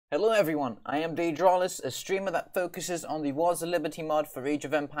Hello everyone, I am Daedralus, a streamer that focuses on the Wars of Liberty mod for Age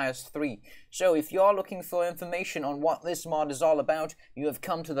of Empires 3. So if you are looking for information on what this mod is all about, you have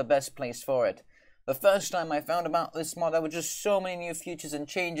come to the best place for it. The first time I found about this mod, there were just so many new features and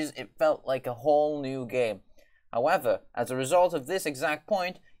changes, it felt like a whole new game. However, as a result of this exact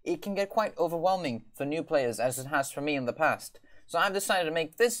point, it can get quite overwhelming for new players as it has for me in the past. So I've decided to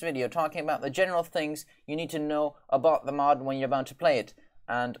make this video talking about the general things you need to know about the mod when you're about to play it.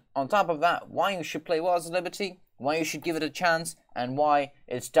 And on top of that, why you should play Wars of Liberty, why you should give it a chance, and why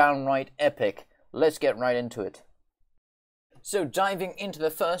it's downright epic. Let's get right into it. So diving into the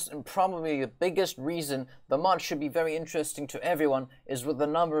first and probably the biggest reason the mod should be very interesting to everyone is with the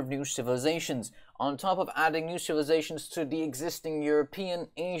number of new civilizations. On top of adding new civilizations to the existing European,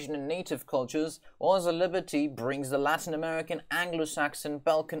 Asian and native cultures, Wars of Liberty brings the Latin American, Anglo-Saxon,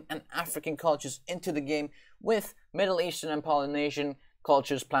 Balkan and African cultures into the game with Middle Eastern and Polynesian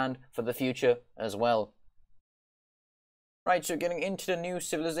cultures planned for the future as well. Right, so getting into the new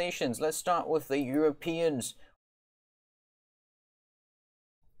civilizations, let's start with the Europeans.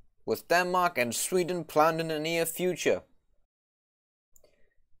 With Denmark and Sweden planned in the near future.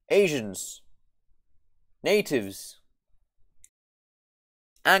 Asians, natives,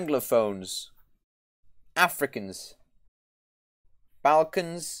 Anglophones, Africans,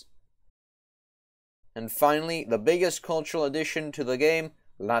 Balkans, and finally, the biggest cultural addition to the game,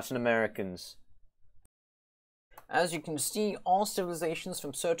 Latin Americans. As you can see, all civilizations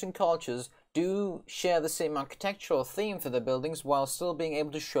from certain cultures do share the same architectural theme for their buildings while still being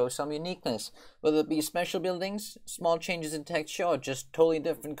able to show some uniqueness. Whether it be special buildings, small changes in texture, or just totally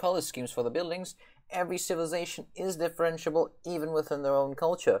different color schemes for the buildings, every civilization is differentiable even within their own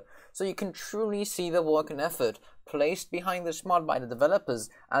culture. So you can truly see the work and effort placed behind this mod by the developers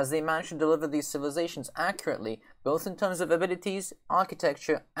as they manage to deliver these civilizations accurately, both in terms of abilities,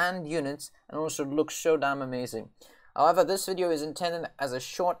 architecture, and units, and also looks so damn amazing. However, this video is intended as a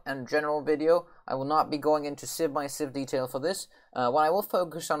short and general video. I will not be going into civ by civ detail for this. What I will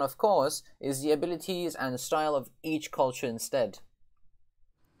focus on, of course, is the abilities and style of each culture instead.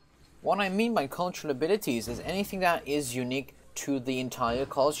 What I mean by cultural abilities is anything that is unique to the entire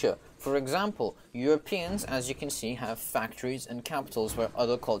culture. For example, Europeans, as you can see, have factories and capitals where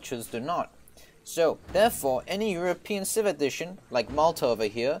other cultures do not. So, therefore, any European civ edition, like Malta over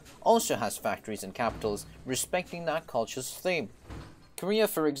here, also has factories and capitals, respecting that culture's theme. Korea,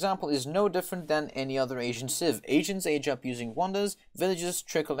 for example, is no different than any other Asian civ. Asians age up using wonders, villages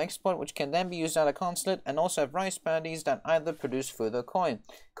trickle export which can then be used at a consulate, and also have rice paddies that either produce food or coin.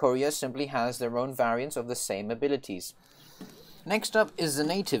 Korea simply has their own variants of the same abilities. Next up is the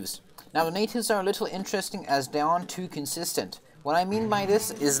natives. Now the natives are a little interesting as they aren't too consistent. What I mean by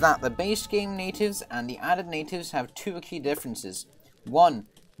this is that the base game natives and the added natives have two key differences. 1.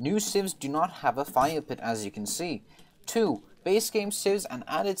 New civs do not have a fire pit, as you can see. 2. Base game civs and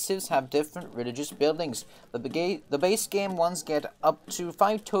added civs have different religious buildings. The base game ones get up to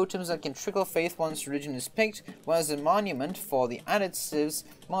 5 totems that can trickle faith once religion is picked, whereas the monument for the added civs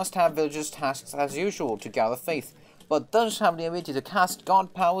must have villagers' tasks as usual to gather faith, but does have the ability to cast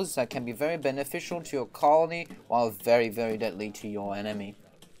god powers that can be very beneficial to your colony while very, very deadly to your enemy.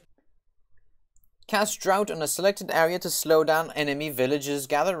 Cast Drought on a selected area to slow down enemy villagers'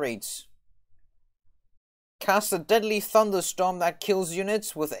 gather rates. Cast a deadly thunderstorm that kills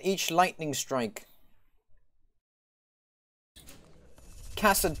units with each lightning strike.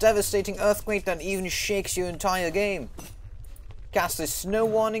 Cast a devastating earthquake that even shakes your entire game. Cast a snow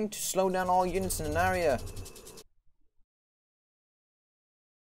warning to slow down all units in an area.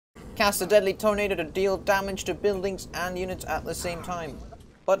 Cast a deadly tornado to deal damage to buildings and units at the same time.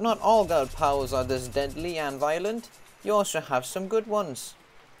 But not all god powers are this deadly and violent. You also have some good ones.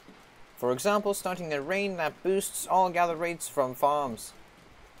 For example, starting a rain that boosts all gather rates from farms.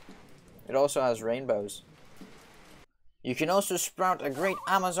 It also has rainbows. You can also sprout a great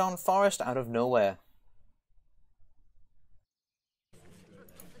Amazon forest out of nowhere.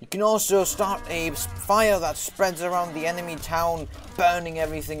 You can also start a fire that spreads around the enemy town, burning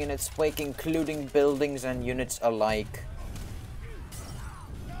everything in its wake, including buildings and units alike.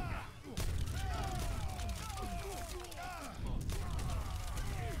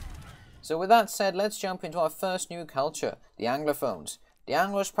 So with that said, let's jump into our first new culture, the Anglophones. The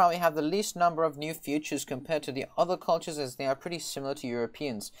Anglos probably have the least number of new features compared to the other cultures as they are pretty similar to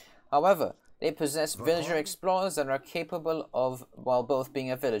Europeans. However, they possess villager explorers that are capable of, while both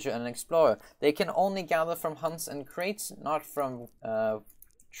being a villager and an explorer. They can only gather from hunts and crates, not from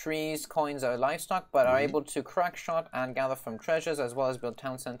trees, coins, or livestock, but are able to crack shot and gather from treasures, as well as build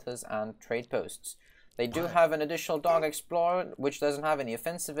town centers and trade posts. They do have an additional dog explorer, which doesn't have any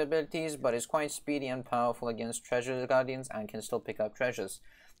offensive abilities, but is quite speedy and powerful against treasure guardians and can still pick up treasures.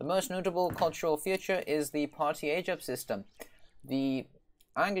 The most notable cultural feature is the party age-up system. The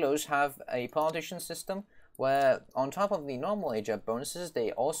Anglos have a politician system where, on top of the normal age-up bonuses,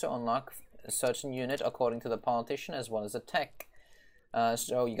 they also unlock a certain unit according to the politician as well as the tech.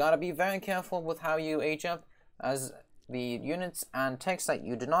 So you gotta be very careful with how you age up, as the units and techs that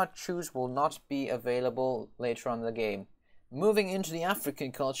you do not choose will not be available later on in the game. Moving into the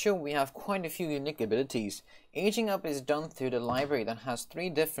African culture, we have quite a few unique abilities. Aging up is done through the library that has 3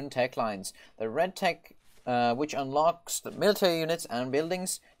 different tech lines. The red tech, which unlocks the military units and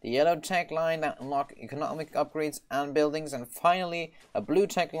buildings, the yellow tech line that unlocks economic upgrades and buildings, and finally a blue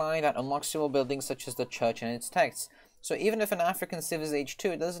tech line that unlocks civil buildings such as the church and its techs. So even if an African civ is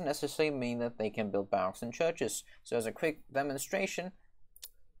H2, it doesn't necessarily mean that they can build barracks and churches. So as a quick demonstration,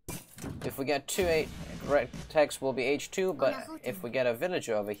 if we get 2 red techs will be H2, but if we get a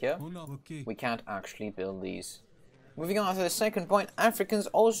villager over here, we can't actually build these. Moving on to the second point, Africans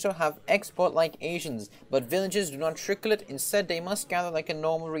also have export like Asians, but villagers do not trickle it. Instead, they must gather like a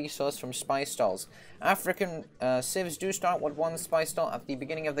normal resource from spice stalls. African civs do start with 1 spice stall at the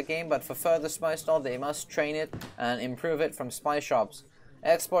beginning of the game, but for further spice stall, they must train it and improve it from spice shops.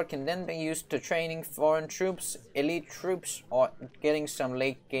 Export can then be used to training foreign troops, elite troops, or getting some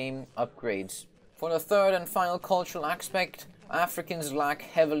late game upgrades. For the third and final cultural aspect, Africans lack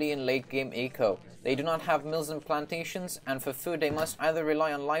heavily in late game eco. They do not have mills and plantations, and for food they must either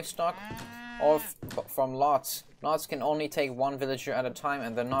rely on livestock or from lots. Lots can only take 1 villager at a time,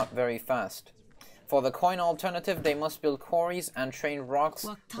 and they're not very fast. For the coin alternative, they must build quarries and train rocks,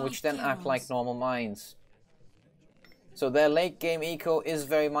 which then act like normal mines. So their late game eco is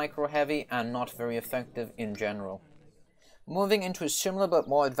very micro heavy and not very effective in general. Moving into a similar but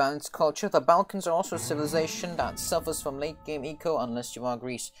more advanced culture, the Balkans are also a civilization that suffers from late game eco unless you are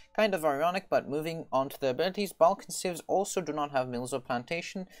Greece. Kind of ironic, but moving on to their abilities, Balkan civs also do not have mills or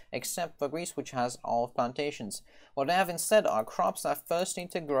plantation, except for Greece, which has all plantations. What they have instead are crops that first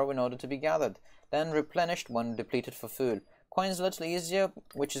need to grow in order to be gathered, then replenished when depleted for food. Coin is a little easier,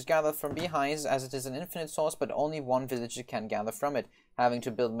 which is gathered from beehives, as it is an infinite source, but only 1 villager can gather from it, having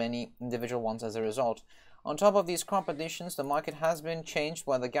to build many individual ones as a result. On top of these crop additions, the market has been changed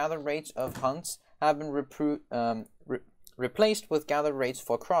where the gather rates of hunts have been replaced with gather rates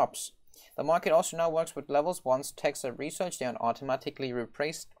for crops. The market also now works with levels. Once techs are researched, they are automatically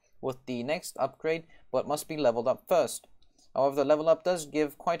replaced with the next upgrade, but must be leveled up first. However, the level up does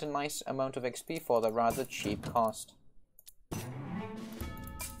give quite a nice amount of XP for the rather cheap cost.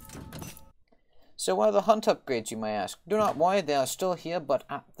 So what are the hunt upgrades, you may ask? Do not worry, they are still here, but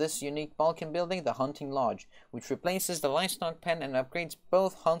at this unique Balkan building, the Hunting Lodge, which replaces the livestock pen and upgrades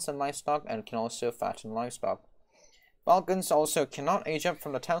both hunts and livestock, and can also fatten livestock. Balkans also cannot age up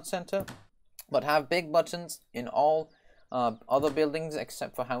from the town center, but have big buttons in all other buildings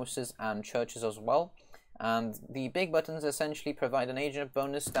except for houses and churches as well. And the big buttons essentially provide an age up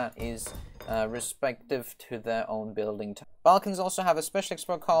bonus that is respective to their own building. Balkans also have a special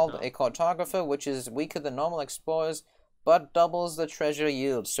explorer called a cartographer, which is weaker than normal explorers, but doubles the treasure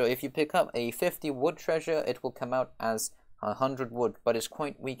yield. So if you pick up a 50 wood treasure, it will come out as 100 wood, but is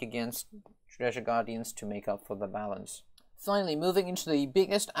quite weak against treasure guardians to make up for the balance. Finally, moving into the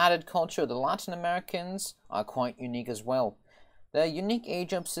biggest added culture, the Latin Americans are quite unique as well. Their unique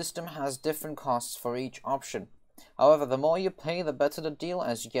age-up system has different costs for each option. However, the more you pay, the better the deal,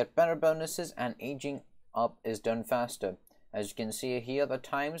 as you get better bonuses and aging up is done faster. As you can see here, the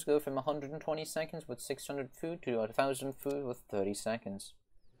times go from 120 seconds with 600 food to 1000 food with 30 seconds.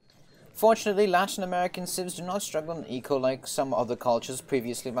 Fortunately, Latin American civs do not struggle in eco like some other cultures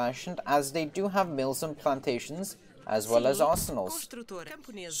previously mentioned, as they do have mills and plantations, as well as arsenals.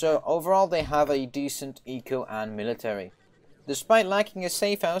 So overall, they have a decent eco and military. Despite lacking a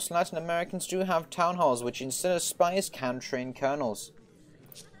safe house, Latin Americans do have town halls, which instead of spies can train colonels.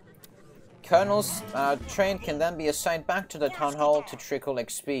 Colonels trained can then be assigned back to the town hall to trickle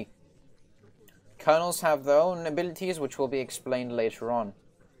XP. Colonels have their own abilities, which will be explained later on.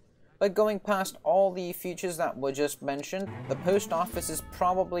 But going past all the features that were just mentioned, the post office is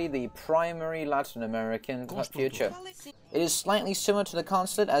probably the primary Latin American feature. It is slightly similar to the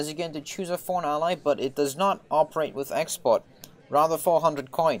consulate, as you get to choose a foreign ally, but it does not operate with export, rather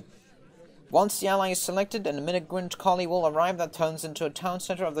 400 coin. Once the ally is selected, an immigrant colony will arrive that turns into a town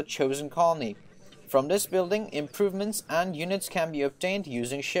center of the chosen colony. From this building, improvements and units can be obtained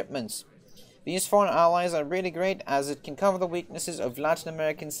using shipments. These foreign allies are really great, as it can cover the weaknesses of Latin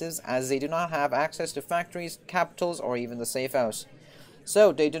American civs, as they do not have access to factories, capitals, or even the safe house.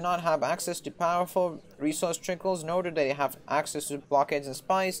 So they do not have access to powerful resource trickles, nor do they have access to blockades and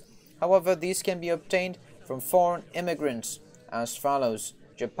spies. However, these can be obtained from foreign immigrants as follows.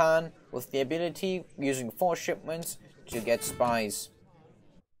 Japan, with the ability using 4 shipments to get spies.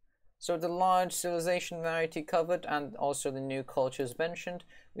 So the large civilization variety covered and also the new cultures mentioned,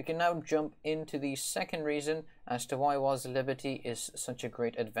 we can now jump into the second reason as to why Wars of Liberty is such a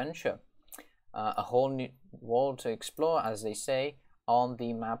great adventure. A whole new world to explore, as they say, on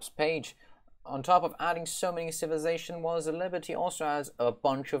the maps page. On top of adding so many civilizations, Wars of Liberty also has a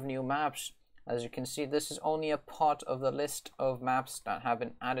bunch of new maps. As you can see, this is only a part of the list of maps that have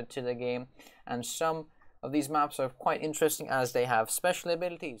been added to the game, and some of these maps are quite interesting as they have special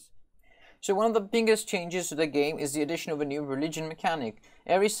abilities. So one of the biggest changes to the game is the addition of a new religion mechanic.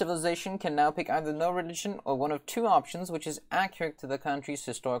 Every civilization can now pick either no religion or one of 2 options which is accurate to the country's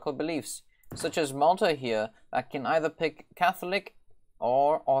historical beliefs, such as Malta here, that can either pick Catholic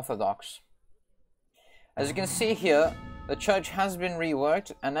or Orthodox. As you can see here, the church has been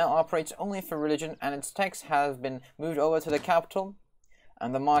reworked and now operates only for religion, and its text has been moved over to the capital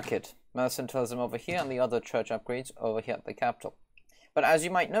and the market. Mercantilism over here and the other church upgrades over here at the capital. But as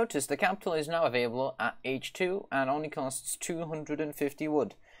you might notice, the capital is now available at H2 and only costs 250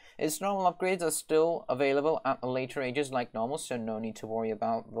 wood. Its normal upgrades are still available at the later ages like normal, so no need to worry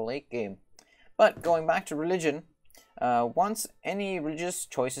about the late game. But going back to religion, once any religious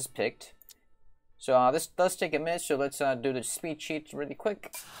choice is picked, so this does take a minute, so let's do the speed sheet really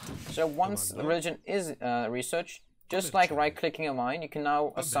quick. So once the religion is researched, just like right-clicking a mine, you can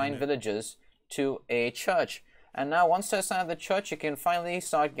now assign villagers to a church. And now once you assign the church, you can finally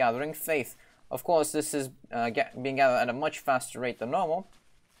start gathering faith. Of course, this is being gathered at a much faster rate than normal.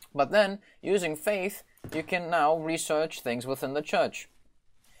 But then, using faith, you can now research things within the church.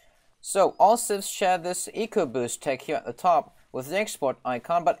 So, all civs share this EcoBoost tech here at the top with the export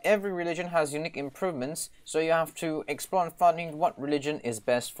icon, but every religion has unique improvements, so you have to explore and find what religion is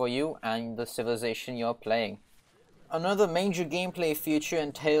best for you and the civilization you're playing. Another major gameplay feature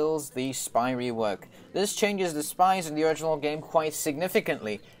entails the spy rework. This changes the spies in the original game quite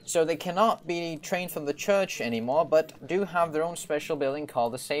significantly, so they cannot be trained from the church anymore, but do have their own special building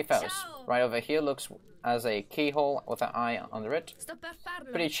called the safe house. Right over here looks as a keyhole with an eye under it.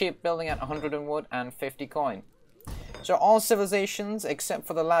 Pretty cheap building at 100 in wood and 50 coin. So all civilizations except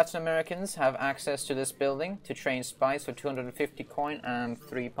for the Latin Americans have access to this building to train spies for 250 coin and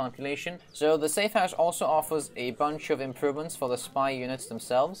 3 population. So the safe house also offers a bunch of improvements for the spy units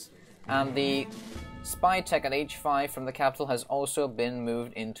themselves, and the spy tech at H5 from the capital has also been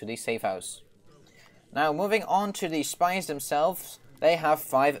moved into the safe house. Now moving on to the spies themselves, they have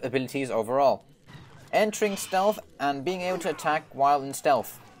 5 abilities overall. Entering stealth and being able to attack while in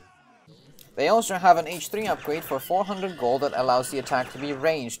stealth. They also have an H3 upgrade for 400 gold that allows the attack to be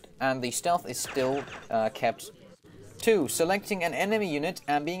ranged, and the stealth is still kept. 2. Selecting an enemy unit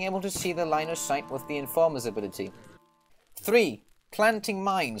and being able to see the line of sight with the Informer's ability. 3. Planting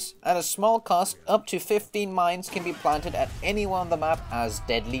mines. At a small cost, up to 15 mines can be planted at anywhere on the map as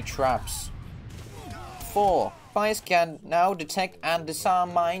deadly traps. 4. Spies can now detect and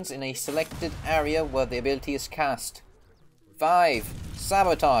disarm mines in a selected area where the ability is cast. 5.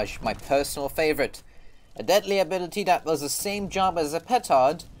 Sabotage, my personal favorite. A deadly ability that does the same job as a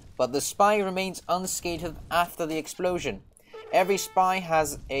petard, but the spy remains unscathed after the explosion. Every spy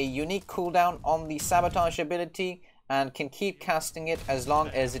has a unique cooldown on the sabotage ability and can keep casting it as long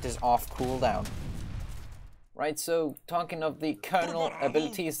as it is off cooldown. Right, so talking of the kernel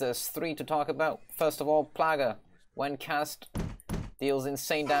abilities, there's 3 to talk about. First of all, Plaga. When cast, deals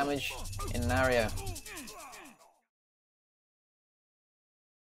insane damage in an area.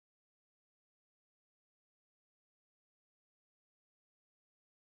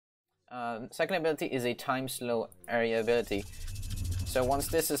 Second ability is a time slow area ability. So once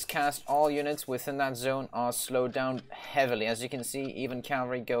this is cast, all units within that zone are slowed down heavily. As you can see, even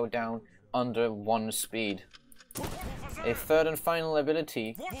cavalry go down under 1 speed. A third and final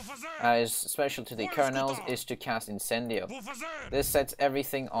ability, as special to the kernels, is to cast Incendio. This sets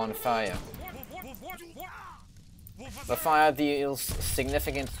everything on fire. The fire deals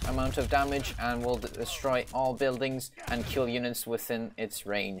significant amount of damage and will destroy all buildings and kill units within its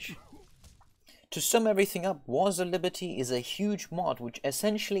range. To sum everything up, Wars of Liberty is a huge mod which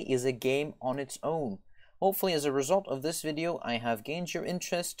essentially is a game on its own. Hopefully as a result of this video I have gained your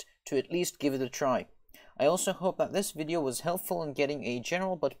interest to at least give it a try. I also hope that this video was helpful in getting a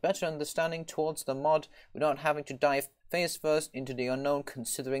general but better understanding towards the mod without having to dive face first into the unknown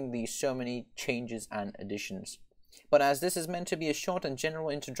considering the so many changes and additions. But as this is meant to be a short and general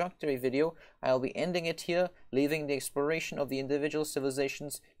introductory video, I will be ending it here, leaving the exploration of the individual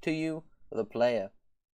civilizations to you, the player.